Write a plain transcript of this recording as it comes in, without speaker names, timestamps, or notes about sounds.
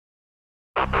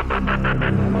Hey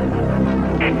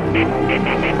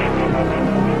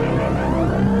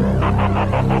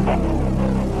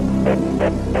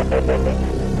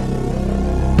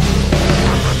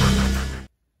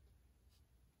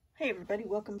everybody,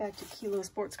 welcome back to Kilo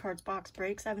Sports Cards Box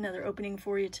Breaks. I have another opening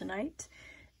for you tonight,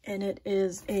 and it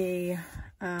is a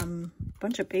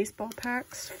bunch of baseball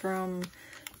packs from,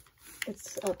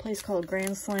 it's a place called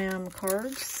Grand Slam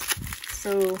Cards.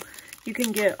 So you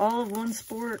can get all of one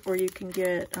sport, or you can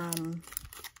get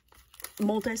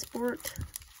multi-sport.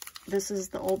 This is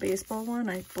the all baseball one.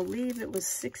 I believe it was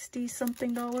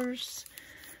 $60-something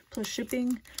plus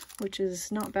shipping, which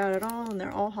is not bad at all, and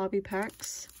they're all hobby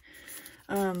packs.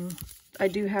 I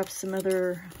do have some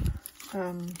other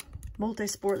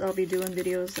multi-sport I'll be doing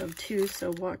videos of too,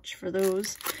 so watch for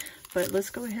those. But let's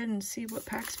go ahead and see what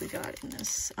packs we got in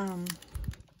this.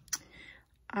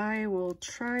 I will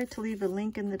try to leave a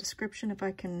link in the description if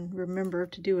I can remember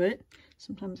to do it.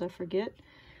 Sometimes I forget,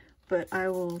 but I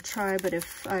will try. But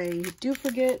if I do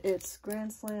forget, it's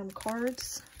Grand Slam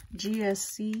Cards.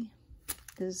 GSC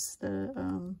is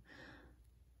the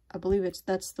I believe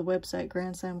that's the website,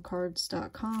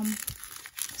 grandslamcards.com.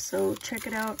 So check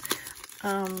it out.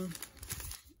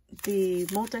 The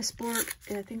multi-sport,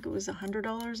 I think it was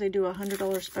 $100. They do a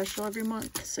 $100 special every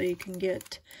month, so you can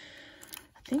get,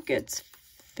 I think it's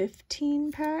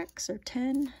 15 packs or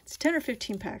 10. It's 10 or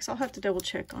 15 packs. I'll have to double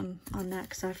check on that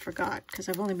because I forgot, because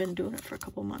I've only been doing it for a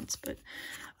couple months. But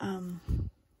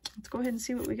let's go ahead and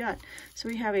see what we got. So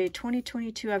we have a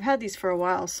 2022. I've had these for a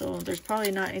while, so there's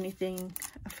probably not anything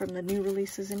from the new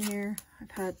releases in here.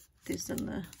 I've had these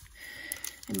in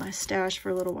my stash for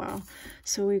a little while.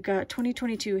 So we've got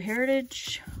 2022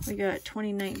 Heritage. We got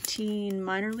 2019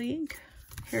 Minor League,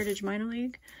 Heritage Minor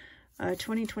League.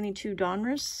 2022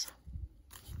 Donruss.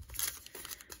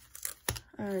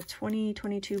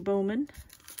 2022 Bowman.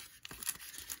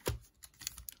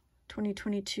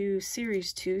 2022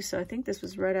 Series 2, so I think this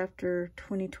was right after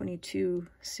 2022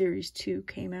 Series 2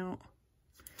 came out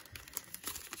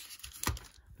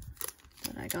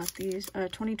that I got these.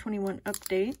 2021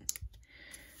 Update,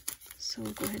 so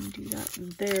we'll go ahead and do that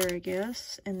there, I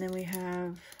guess. And then we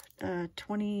have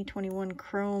 2021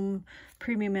 Chrome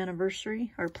Premium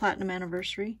Anniversary, or Platinum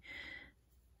Anniversary,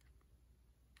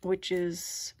 which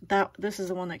is, this is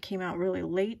the one that came out really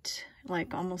late,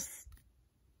 like almost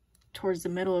towards the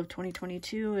middle of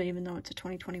 2022, even though it's a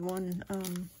 2021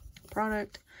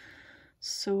 product.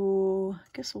 So I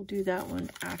guess we'll do that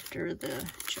one after the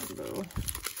jumbo.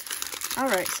 All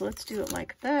right, so let's do it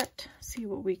like that. See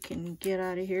what we can get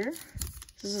out of here.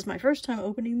 This is my first time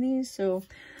opening these, so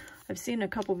I've seen a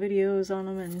couple videos on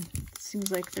them, and it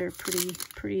seems like they're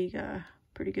pretty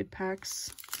good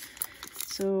packs.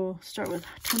 So start with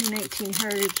 2019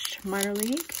 Heritage Minor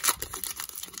League.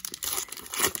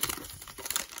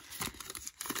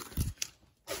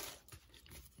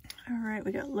 All right,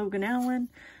 we got Logan Allen,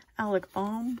 Alec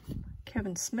Baum,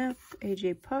 Kevin Smith,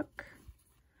 AJ Puck.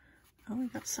 Oh, we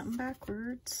got something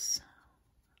backwards.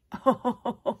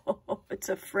 Oh, it's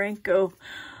a Franco.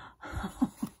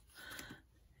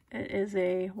 It is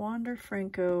a Wander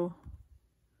Franco.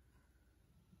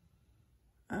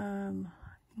 I'm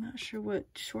not sure what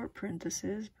short print this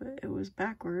is, but it was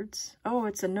backwards. Oh,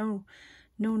 it's a no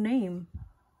name.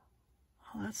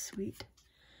 Oh, that's sweet.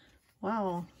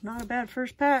 Wow, not a bad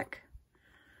first pack.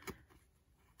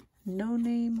 No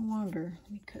name Wander.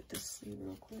 Let me cut this sleeve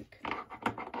real quick.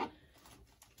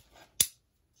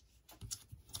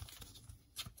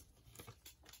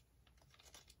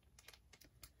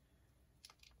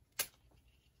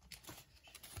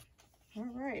 All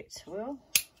right, well,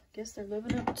 I guess they're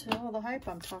living up to all the hype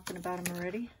I'm talking about them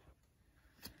already.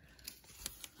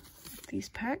 These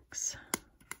packs.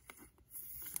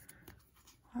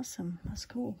 Awesome, that's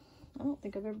cool. I don't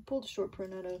think I've ever pulled a short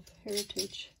print out of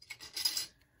Heritage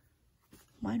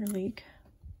Minor League.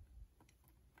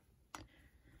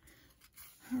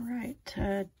 All right,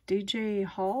 DJ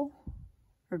Hall,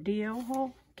 or DL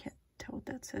Hall, can't tell what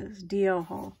that says. DL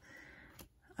Hall.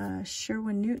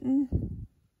 Sherwin Newton,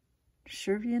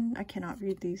 Shervian, I cannot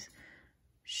read these.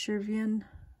 Shervian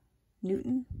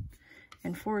Newton,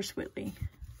 and Forrest Whitley.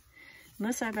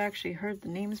 Unless I've actually heard the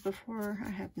names before, I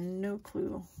have no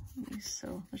clue on these,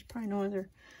 so there's probably no other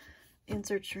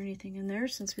inserts or anything in there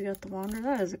since we got the Wander.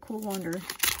 That is a cool Wander.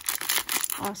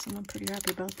 Awesome, I'm pretty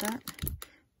happy about that.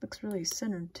 Looks really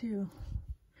centered too.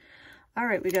 All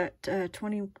right, we got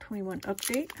 2021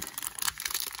 Update.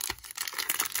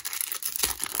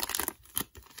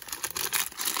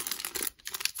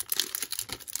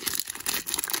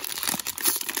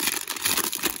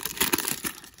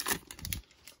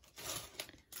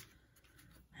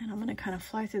 going to kind of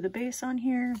fly through the base on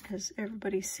here because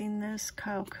everybody's seen this.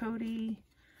 Kyle Cody,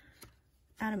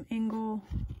 Adam Engel,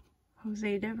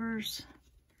 Jose Devers,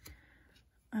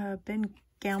 Ben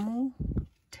Gamel,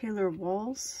 Taylor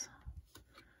Walls,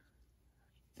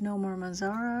 Nomar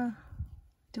Mazzara,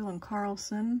 Dylan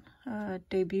Carlson,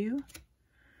 debut,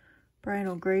 Brian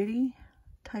O'Grady,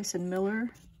 Tyson Miller,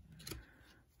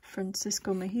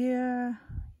 Francisco Mejia,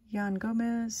 Jan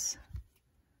Gomez,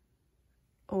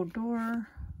 Odor,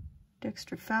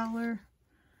 Dexter Fowler,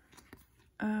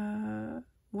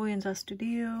 Williams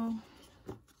Astudillo.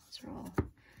 These are all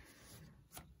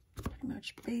pretty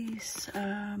much base.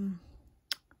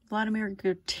 Vladimir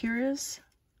Gutierrez.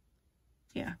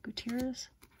 Yeah, Gutierrez.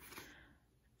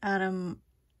 Adam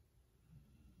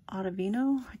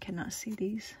Ottavino. I cannot see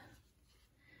these.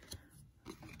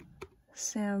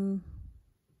 Sam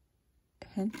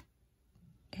Hentges.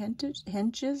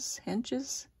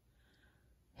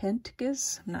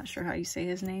 I'm not sure how you say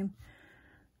his name.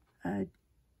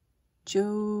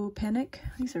 Joe Pennick.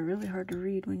 These are really hard to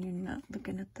read when you're not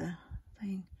looking at the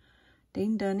thing.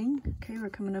 Dane Dunning. Okay, we're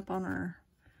coming up on our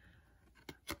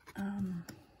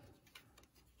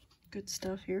good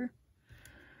stuff here.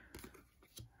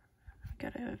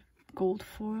 Got a gold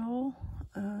foil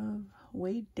of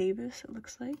Wade Davis, it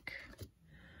looks like.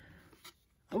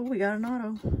 Oh, we got an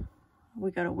auto.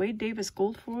 We got a Wade Davis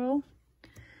gold foil.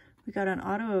 We got an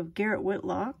auto of Garrett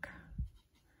Whitlock.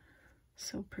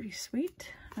 So pretty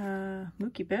sweet.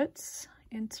 Mookie Betts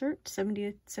insert,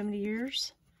 70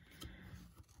 years.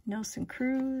 Nelson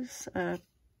Cruz. Oh,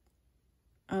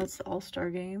 it's the All-Star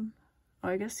game. Oh,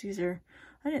 I guess these are,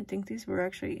 I didn't think these were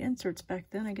actually inserts back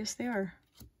then. I guess they are.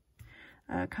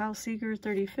 Kyle Seager,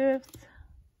 35th.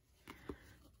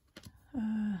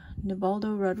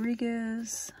 Nivaldo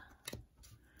Rodriguez.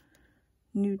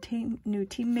 New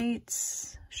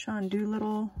teammates. Sean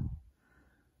Doolittle.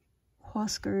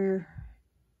 Huascar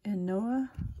and Noah.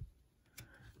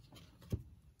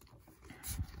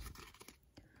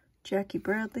 Jackie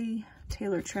Bradley.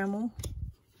 Taylor Trammell.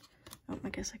 Oh, I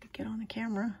guess I could get on the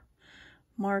camera.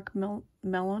 Mark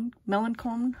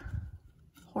Melancon.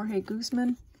 Jorge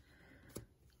Guzman.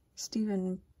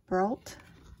 Stephen Brault.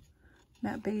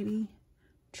 Matt Beatty.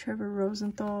 Trevor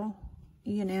Rosenthal.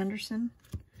 Ian Anderson.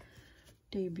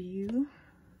 Debut.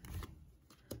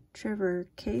 Trevor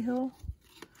Cahill.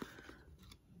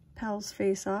 Pals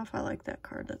Face Off. I like that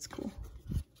card. That's cool.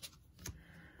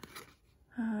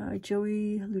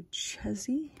 Joey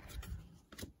Lucchesi.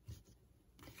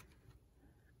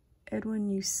 Edwin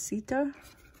Ucita.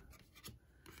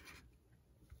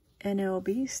 NL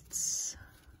Beasts.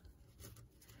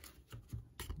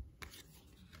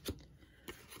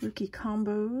 Rookie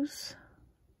Combos.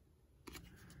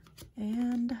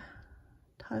 And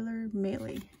Tyler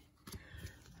Maley.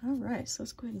 Alright, so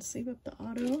let's go ahead and save up the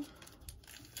auto.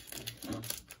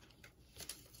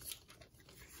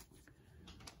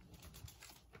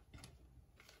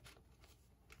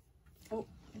 Oh,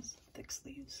 there's thick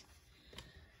sleeves.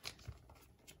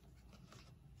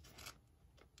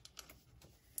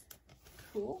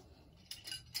 Cool.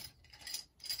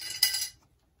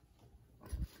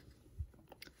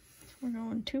 We're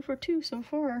going 2 for 2 so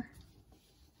far.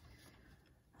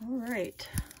 All right,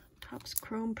 Topps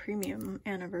Chrome Premium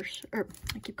Anniversary, or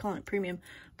I keep calling it Premium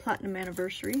Platinum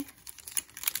Anniversary.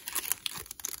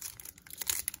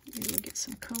 Maybe get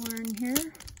some color in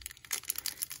here,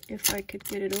 if I could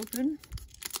get it open.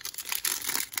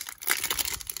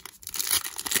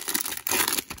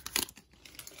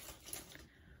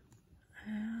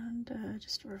 And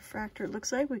just a refractor. It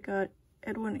looks like we got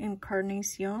Edwin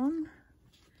Encarnacion,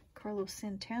 Carlos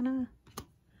Santana,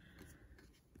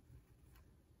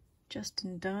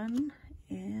 Justin Dunn,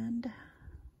 and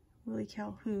Willie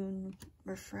Calhoun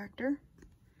refractor.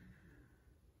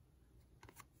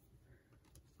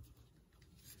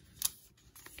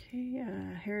 Okay,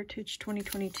 Heritage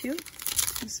 2022.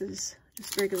 This is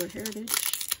just regular Heritage.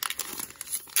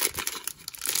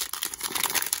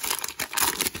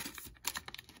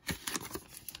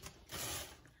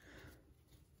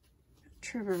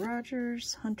 Trevor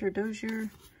Rogers, Hunter Dozier,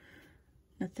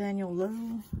 Nathaniel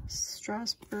Lowe,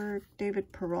 Strasburg,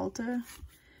 David Peralta,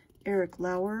 Eric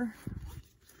Lauer,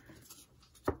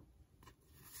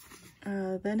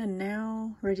 Then and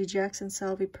Now, Reggie Jackson,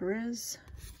 Salvi Perez.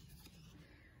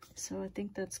 So I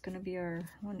think that's going to be our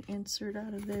one insert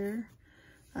out of there.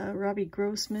 Robbie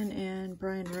Grossman and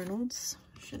Brian Reynolds.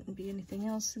 Shouldn't be anything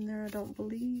else in there, I don't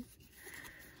believe.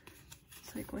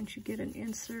 It's like once you get an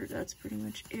insert, that's pretty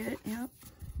much it. Yep.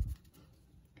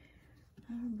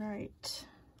 All right.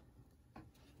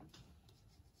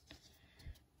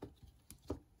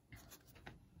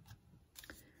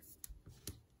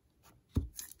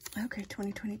 Okay,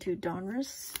 2022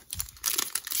 Donruss.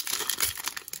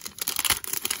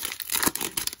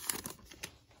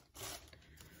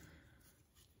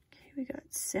 Okay, we got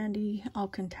Sandy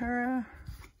Alcantara,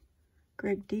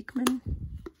 Greg Diekman,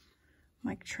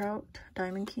 Mike Trout,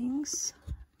 Diamond Kings,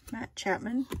 Matt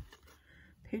Chapman,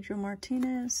 Pedro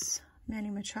Martinez, Manny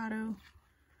Machado.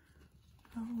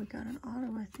 Oh, we got an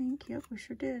auto, I think. Yep, we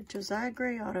sure did. Josiah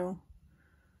Gray auto.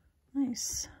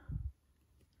 Nice.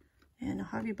 And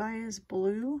Javi Baez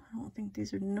blue. I don't think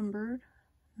these are numbered.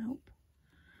 Nope.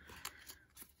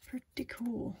 Pretty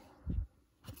cool.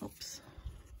 Oops.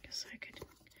 Guess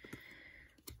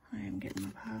I am getting my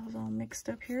piles all mixed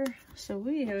up here. So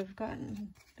we have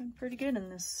done pretty good in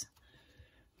this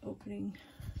opening.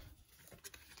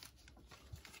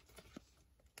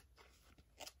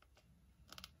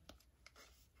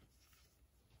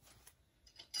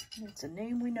 It's a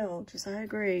name we know, Josiah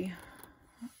Gray.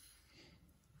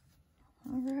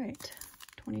 All right,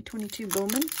 2022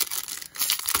 Bowman.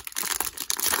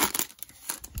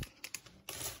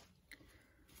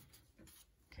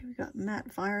 Okay, we got Matt,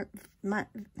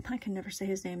 I can never say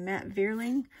his name, Matt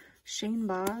Vierling, Shane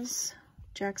Boz,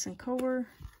 Jackson Cower,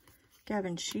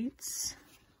 Gavin Sheets,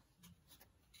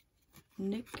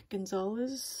 Nick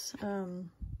Gonzalez,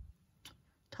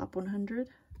 top 100,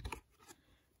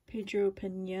 Pedro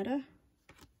Pineda,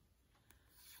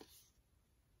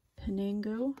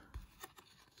 Penango,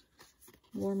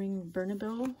 Warming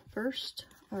Bernabel first.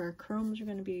 Our chromes are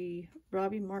going to be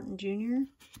Robbie Martin Jr.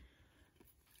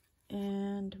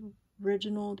 and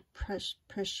Reginald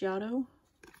Preciado,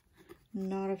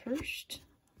 not a first.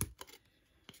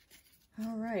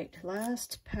 All right,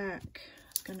 last pack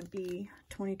is going to be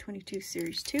 2022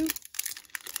 Series 2.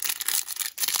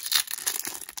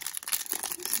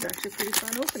 This is actually a pretty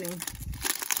fun opening.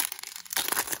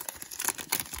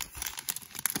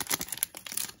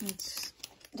 It's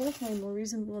definitely more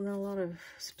reasonable than a lot of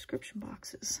subscription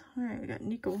boxes. All right, we got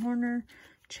Nico Horner,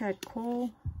 Chad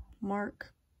Cole,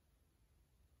 Mark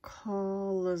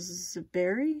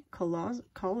Collisberry.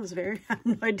 I have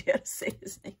no idea how to say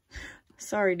his name.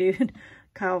 Sorry, dude.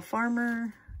 Kyle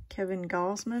Farmer, Kevin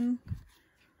Gausman,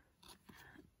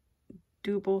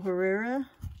 Dubal Herrera,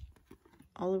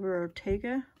 Oliver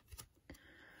Ortega,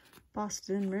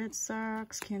 Boston Red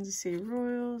Sox, Kansas City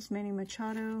Royals, Manny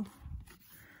Machado,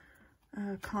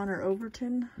 Connor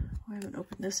Overton. I haven't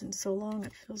opened this in so long,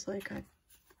 it feels like I've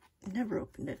never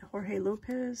opened it. Jorge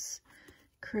Lopez,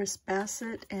 Chris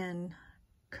Bassett, and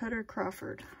Cutter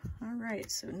Crawford. All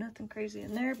right, so nothing crazy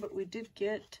in there, but we did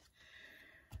get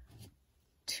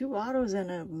 2 autos and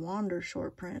a Wander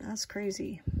short print. That's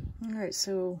crazy. All right,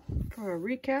 so for a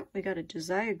recap, we got a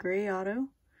Josiah Gray auto.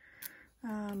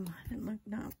 I didn't look,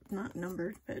 not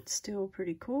numbered, but still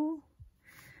pretty cool.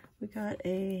 We got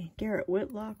a Garrett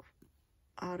Whitlock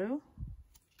auto.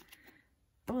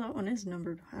 Oh, that one is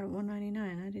numbered out of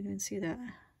 199. I didn't even see that.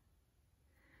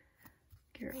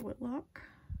 Garrett Whitlock.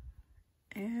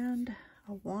 And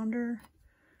a Wander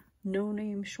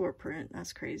no-name short print.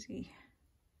 That's crazy.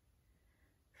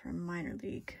 From minor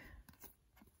league.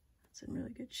 It's in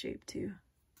really good shape too.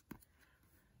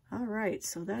 All right,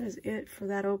 so that is it for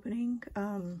that opening.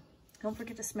 Don't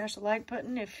forget to smash the like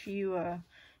button if you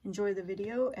enjoy the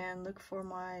video, and look for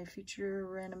my future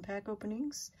random pack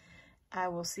openings. I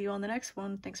will see you on the next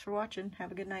one. Thanks for watching.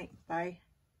 Have a good night. Bye.